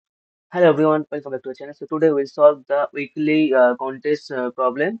Hello everyone, welcome back to the channel. So today we'll solve the weekly contest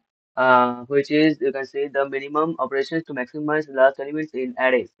problem, which is you can say the minimum operations to maximize the last elements in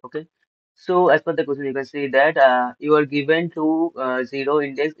arrays. Okay. So as per the question, you can see that you are given two zero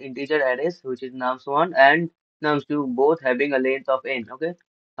index integer arrays, which is nums1 and nums2, both having a length of n. Okay.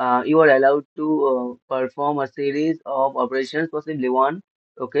 You are allowed to perform a series of operations, possibly one.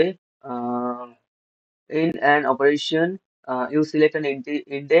 Okay. In an operation, you select an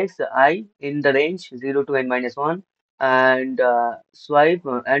index I in the range 0 to n minus 1 and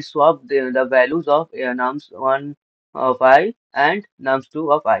swap the values of nums1 of I and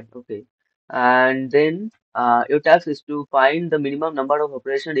nums2 of I. Okay. And then your task is to find the minimum number of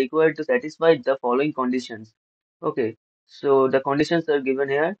operations required to satisfy the following conditions. Okay. So the conditions are given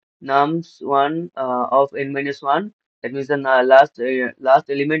here. Nums1 of n minus 1, that means the last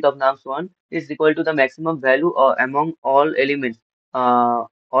element of nums1 is equal to the maximum value among all elements of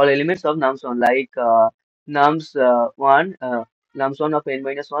nums1, like nums1 nums1 of n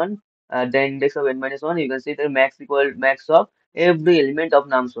minus 1, the index of n minus 1. You can see the max of every element of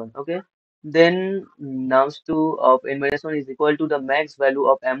nums1. Okay, then nums2 of n minus 1 is equal to the max value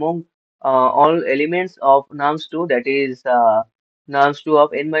of among all elements of nums2, that is nums2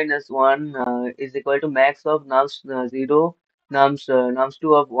 of n minus 1 is equal to max of nums0,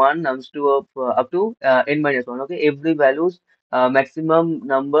 nums2 of 1, nums2 of up to n minus 1. Okay, every values maximum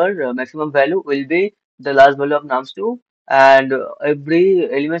value will be the last value of nums2, and every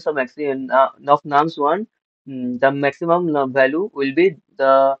elements of maximum of nums1, the maximum value will be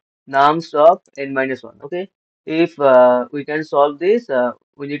the nums of n minus 1. Okay, if we can solve this,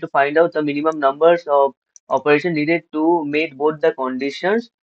 we need to find out the minimum numbers of operation needed to meet both the conditions,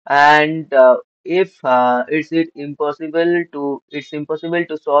 and if it's impossible to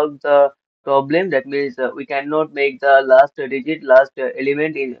solve the problem. That means we cannot make the last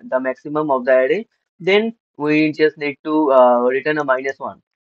element in the maximum of the array, then we just need to return a minus one.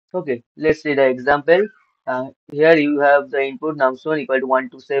 Okay, let's see the example. Here you have the input nums1 equal to 1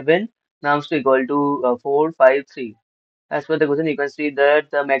 to 7, nums2 equal to 4 5 3. As per the question, you can see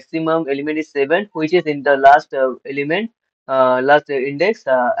that the maximum element is 7, which is in the last index.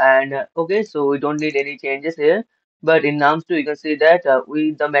 And okay, so we don't need any changes here. But in nums2, you can see that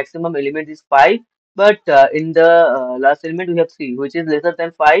the maximum element is 5, but in the last element we have 3, which is lesser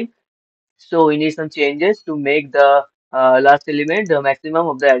than 5. So we need some changes to make the last element the maximum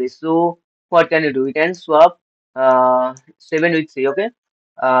of the array. So what can you do? We can swap 7 with 3. Okay.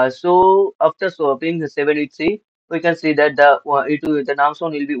 So after swapping the 7 with 3, we can see that the nums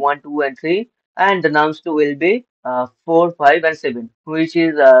one will be 1, 2, and 3, and the nums 2 will be 4, 5, and 7, which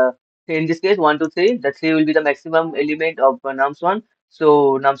is in this case 1, 2, 3. The 3 will be the maximum element of nums 1.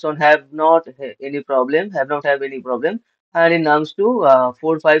 So nums 1 have not have any problem, and in nums 2,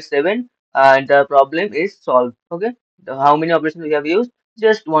 4, 5, 7, and the problem is solved. Okay, how many operations we have used?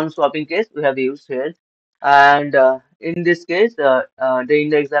 Just one swapping case we have used here, and in this case, in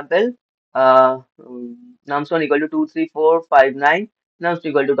the example, nums1 equal to 2 3 4 5 9, nums2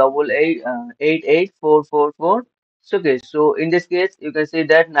 equal to double 8 8 8 4 4 4. So okay, so in this case you can say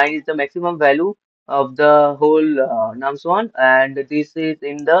that 9 is the maximum value of the whole nums1, and this is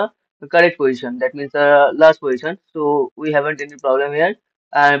in the correct position, that means last position, so we haven't any problem here.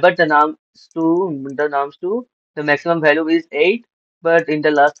 But the nums2, the maximum value is 8, but in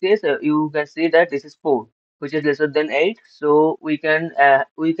the last case, you can see that this is 4, which is lesser than 8. So we can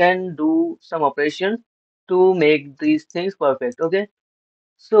do some operations to make these things perfect. Okay.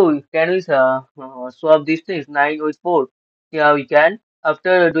 So can we swap these things 9 with 4? Yeah, we can.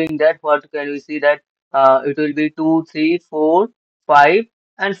 After doing that, what can we see that it will be 2, 3, 4, 5,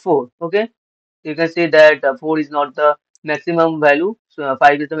 and 4. Okay. You can see that 4 is not the maximum value, so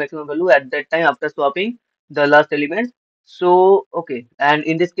 5 is the maximum value at that time after swapping the last elements. So okay, and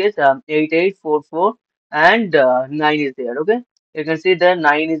in this case 8 8 4 4 and 9 is there. Okay, you can see that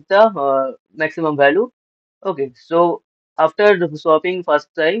 9 is the maximum value. Okay, so after the swapping first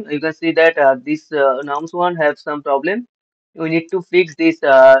time, you can see that this nums one have some problem. We need to fix this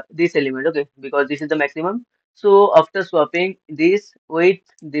element, okay, because this is the maximum. So after swapping this with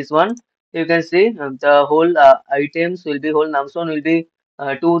this one, you can see the whole items will be whole nums one will be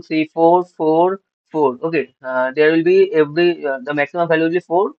 2 3 4 4 4. Okay, there will be the maximum value will be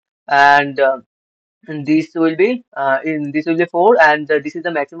 4, and this will be 4, and this is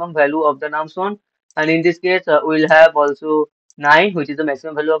the maximum value of the nums one, and in this case we'll have also 9, which is the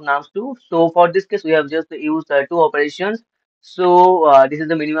maximum value of nums 2. So for this case we have just used two operations. So this is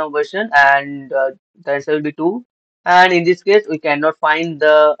the minimum version, and the answer will be 2, and in this case we cannot find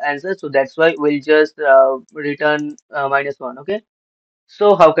the answer, so that's why we'll just return -1. Okay,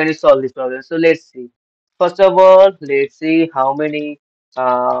 So how can you solve this problem? So let's see. First of all, let's see how many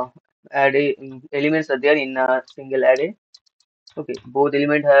array elements are there in a single array. Okay, both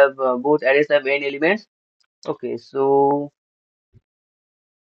arrays have n elements. Okay, so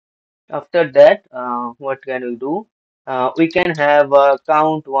after that, what can we do? We can have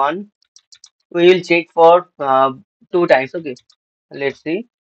count one. We will check for two times. Okay, let's see.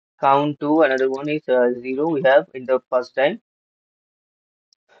 Count two. Another one is zero. We have in the first time.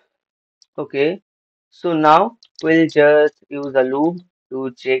 Okay, so now we'll just use a loop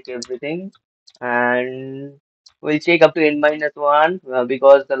to check everything, and we'll check up to n minus one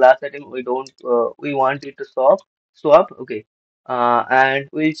because the last item we want it to swap. Okay, and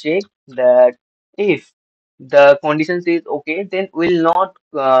we'll check that if the conditions is okay, then we'll not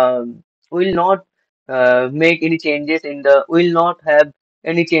make any changes in the we'll not have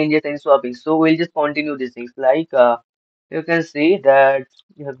any changes in swapping. So we'll just continue these things like you can see that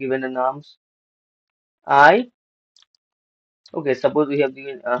you have given the nums I. Okay, suppose we have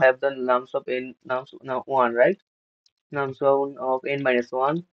the nums of n nums now one, right? Nums of n minus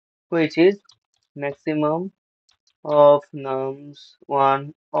one, which is maximum of nums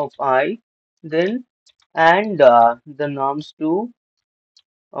one of I. Then and the nums two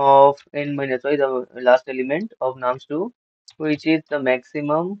of n minus y, the last element of nums2, which is the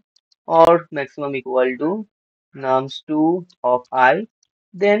maximum or maximum equal to nums2 of I.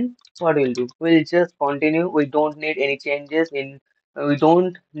 Then what we'll do? We'll just continue. We don't need any changes in. We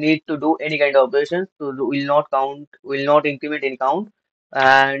don't need to do any kind of operations. So we'll not count. We'll not increment any count.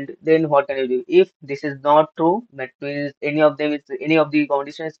 And then what can you do? If this is not true, that means any of the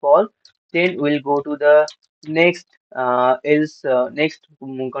conditions false. Then we'll go to the next else next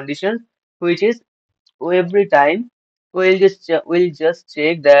condition, which is every time we'll just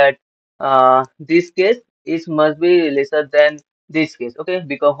check that this case is must be lesser than this case. Okay,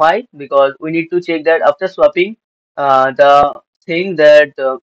 because why? Because we need to check that after swapping the thing that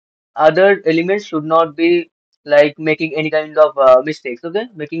other elements should not be like making any kind of mistakes. Okay,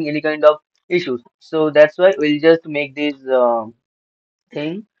 making any kind of issues. So that's why we'll just make this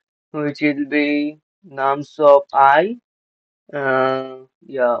thing, which will be nums of I.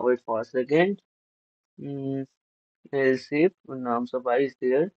 Yeah, wait for a second. Mm, else if nums of I is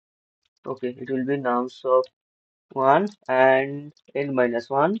there. Okay, it will be nums of 1 and n minus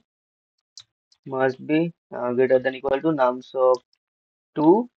 1 must be greater than equal to nums of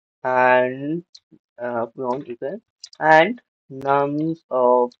 2 and beyond equal and nums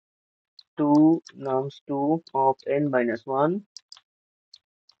 2 of n minus 1,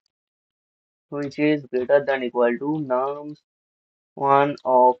 which is greater than equal to nums 1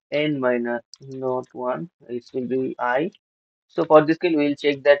 of n minus not 1, it will be I. So for this case, we'll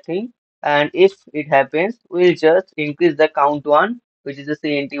check that thing, and if it happens, we'll just increase the count one, which is the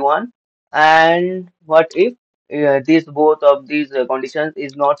CNT one. And what if these both of these conditions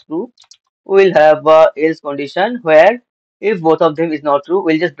is not true? We'll have else condition where if both of them is not true,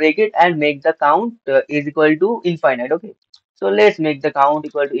 we'll just break it and make the count is equal to infinite. Okay, so let's make the count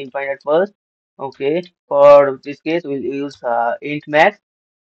equal to infinite first. Okay, for this case, we'll use int max,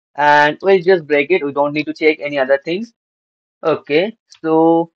 and we'll just break it. We don't need to check any other things. Okay,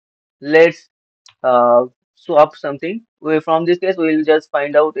 so let's swap something. From this case, we'll just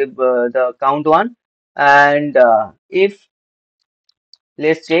find out if the count one, and if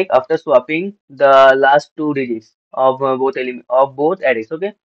let's check after swapping the last two digits of both arrays.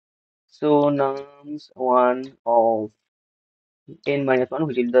 Okay, so nums one of n minus one,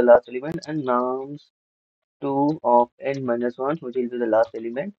 which is the last element, and nums two of n minus one, which will be the last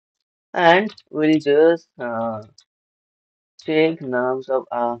element, and we'll just check nums of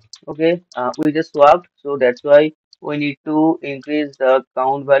okay, we just swapped, so that's why we need to increase the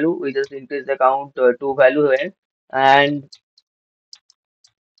count value. We just increase the count to value here, and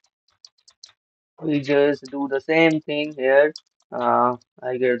we just do the same thing here. I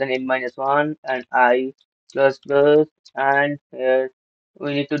greater than n minus one and I plus plus, and here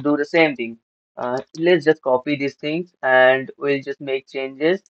we need to do the same thing. Let's just copy these things and we'll just make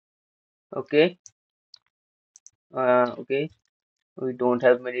changes. Okay, okay, we don't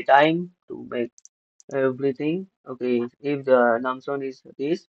have many time to make everything. Okay, if the num1 is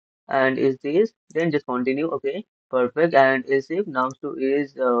this and is this, then just continue. Okay, perfect. And is if num2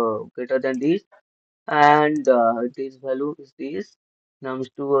 is greater than this and this value is this,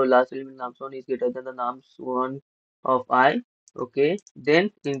 nums2 or last element nums1 is greater than the nums1 of I. Okay,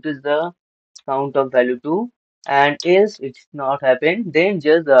 then increase the count of value 2, and else it's not happen, then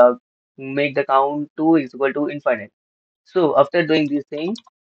just make the count 2 is equal to infinite. So after doing these things,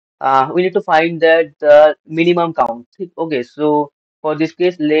 we need to find that the minimum count. Okay, so For this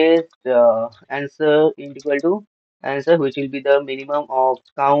case, let answer equal to answer, which will be the minimum of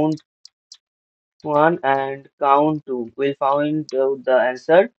count 1 and count 2. We'll find out the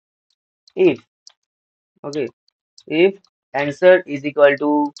answer if, okay, if answer is equal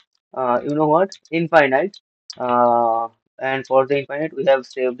to, you know what, infinite, uh, and for the infinite, we have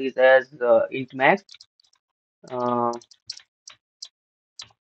saved this as int max. Uh,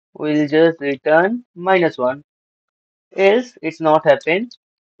 we'll just return -1. Else it's not happened.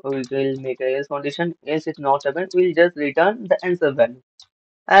 We will make a else condition. Else it's not happened. We'll just return the answer value.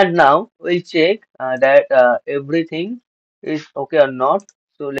 And now we'll check that everything is okay or not.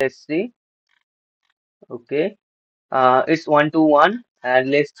 So let's see. Okay. It's 1 to 1,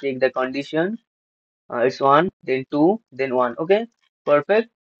 and let's check the condition. It's 1, then 2, then 1. Okay. Perfect.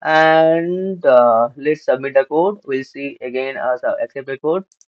 And let's submit the code. We'll see again as accepted code.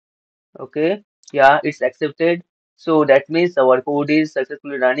 Okay, yeah, it's accepted. So that means our code is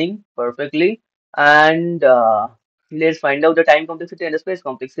successfully running perfectly. And let's find out the time complexity and the space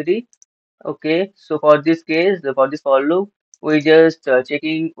complexity. Okay, so for this case, for this for loop, we just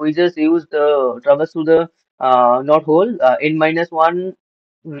use the traverse to the not whole n minus one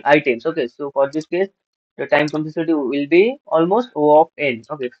items. Okay, so for this case, the time complexity will be almost O of n.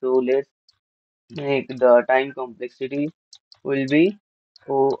 Okay, so let's make the time complexity will be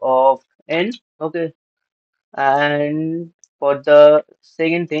O of n. Okay, and for the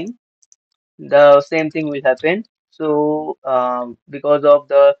second thing, the same thing will happen. So because of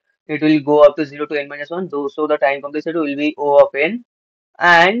the it will go up to 0 to n minus 1, though, so the time complexity will be O of n.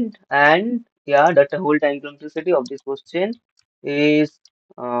 And yeah, that the whole time complexity of this question is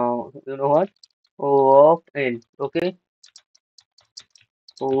you know what, O of n. Okay,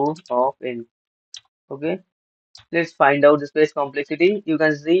 O of n. Okay, let's find out the space complexity. You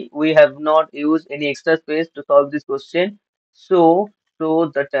can see we have not used any extra space to solve this question. So, so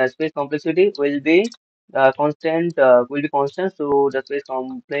the space complexity will be constant. So the space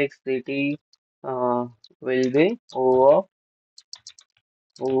complexity uh, will be O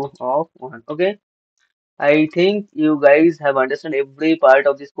of 1. Okay. I think you guys have understood every part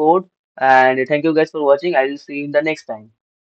of this code. And thank you guys for watching. I will see you in the next time.